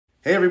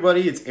Hey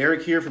everybody, it's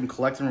Eric here from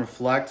Collect and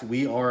Reflect.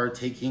 We are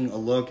taking a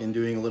look and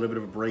doing a little bit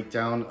of a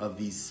breakdown of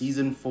the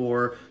Season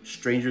 4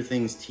 Stranger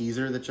Things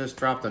teaser that just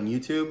dropped on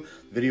YouTube.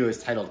 The video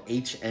is titled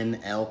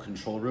HNL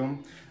Control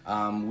Room.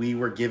 We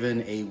were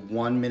given a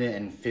 1 minute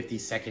and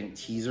 50-second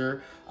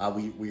teaser.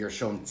 We are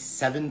shown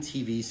 7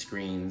 TV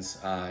screens.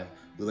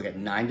 We look at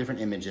 9 different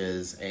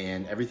images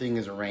and everything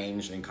is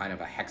arranged in kind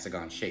of a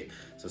hexagon shape.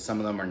 So some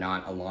of them are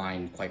not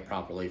aligned quite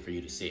properly for you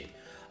to see.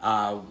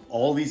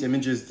 All these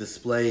images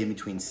display in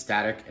between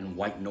static and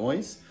white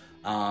noise.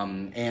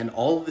 And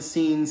all of the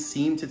scenes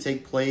seem to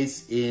take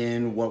place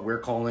in what we're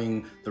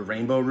calling the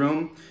Rainbow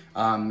Room.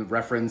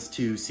 Reference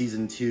to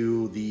season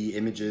 2, the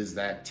images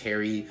that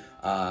Terry,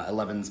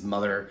 Eleven's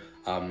mother,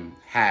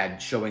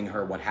 had showing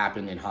her what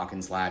happened in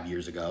Hawkins' lab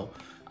years ago.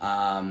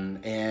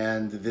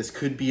 And this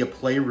could be a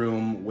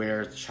playroom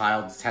where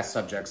child's test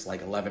subjects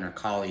like Eleven or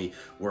Collie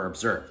were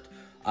observed.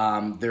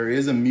 There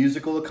is a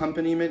musical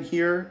accompaniment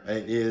here.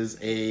 It is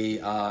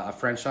a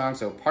French song,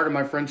 so part of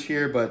my French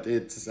here, but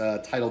it's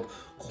titled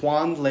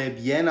Quand le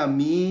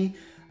bien-aimé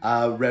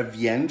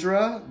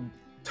reviendra.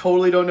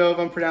 Totally don't know if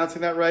I'm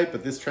pronouncing that right,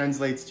 but this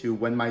translates to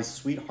When My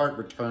Sweetheart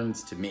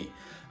Returns to Me.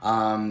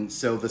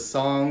 So the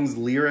song's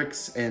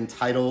lyrics and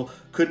title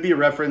could be a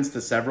reference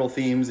to several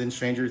themes in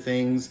Stranger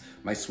Things.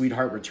 My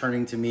sweetheart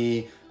returning to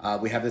me.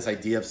 We have this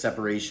idea of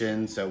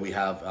separation. So we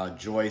have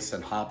Joyce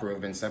and Hopper who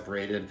have been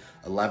separated.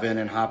 Eleven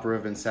and Hopper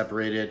have been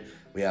separated.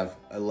 We have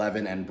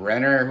Eleven and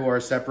Brenner who are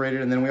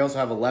separated. And then we also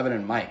have Eleven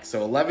and Mike.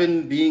 So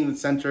Eleven being the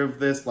center of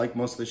this, like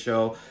most of the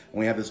show. And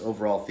we have this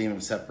overall theme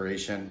of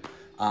separation.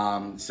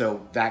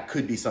 So that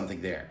could be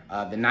something there.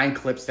 The 9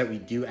 clips that we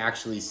do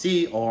actually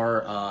see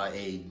are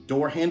a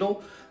door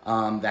handle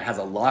that has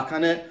a lock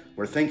on it.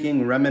 We're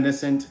thinking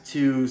reminiscent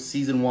to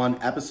season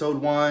 1,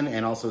 episode 1,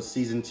 and also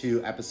season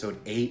 2, episode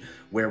 8,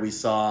 where we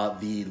saw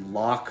the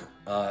lock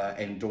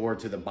and door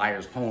to the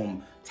buyer's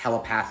home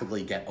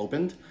telepathically get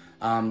opened.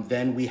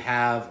 Then we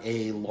have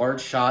a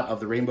large shot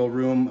of the Rainbow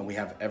Room, and we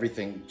have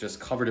everything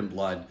just covered in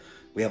blood.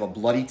 We have a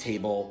bloody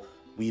table.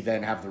 We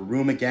then have the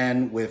room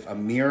again with a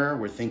mirror.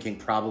 We're thinking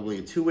probably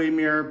a 2-way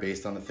mirror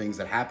based on the things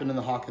that happened in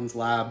the Hawkins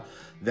lab.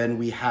 Then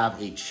we have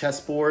a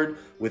chessboard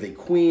with a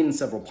queen and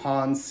several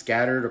pawns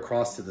scattered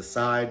across to the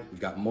side.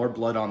 We've got more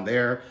blood on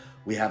there.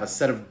 We have a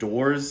set of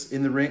doors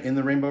in the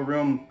Rainbow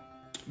Room,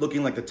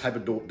 looking like the type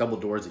of double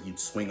doors that you'd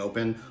swing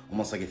open,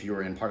 almost like if you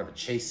were in part of a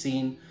chase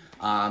scene.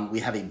 We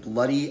have a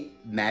bloody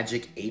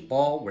magic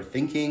 8-ball. We're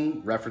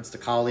thinking reference to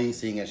Collie,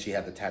 seeing as she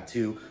had the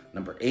tattoo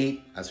number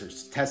 8 as her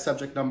test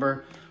subject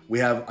number. We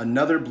have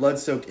another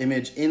blood-soaked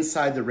image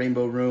inside the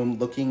Rainbow Room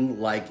looking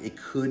like it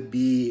could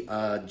be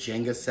a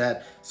Jenga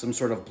set, some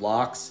sort of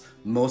blocks.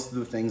 Most of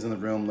the things in the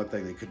room look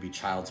like they could be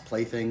child's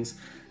playthings.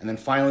 And then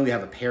finally, we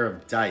have a pair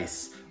of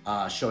dice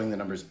showing the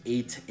numbers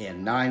 8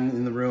 and 9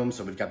 in the room.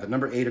 So we've got the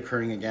number 8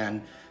 occurring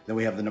again. Then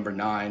we have the number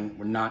 9.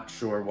 We're not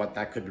sure what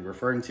that could be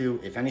referring to,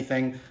 if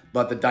anything,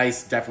 but the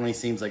dice definitely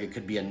seems like it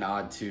could be a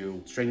nod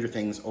to Stranger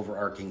Things'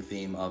 overarching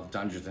theme of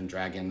Dungeons and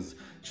Dragons,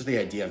 just the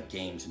idea of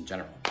games in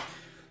general.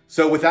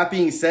 So with that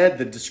being said,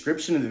 the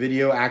description of the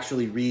video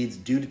actually reads,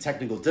 due to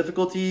technical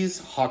difficulties,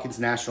 Hawkins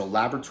National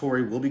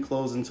Laboratory will be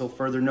closed until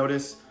further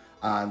notice.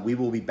 We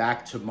will be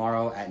back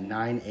tomorrow at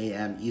 9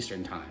 a.m.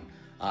 Eastern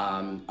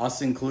time.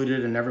 Us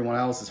included and everyone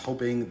else is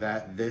hoping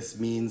that this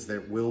means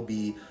there will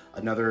be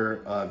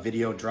another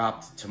video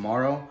dropped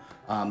tomorrow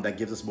that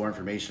gives us more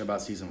information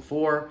about season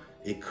 4.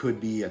 It could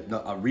be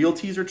a real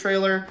teaser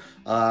trailer,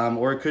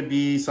 or it could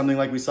be something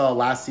like we saw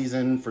last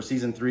season for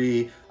season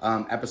 3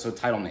 episode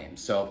title name.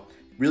 So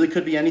really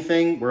could be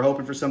anything. We're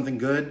hoping for something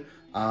good.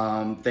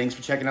 Thanks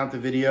for checking out the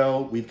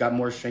video. We've got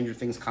more Stranger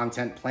Things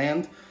content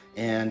planned,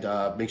 and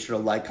make sure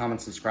to like,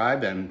 comment,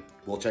 subscribe, and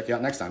we'll check you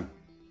out next time.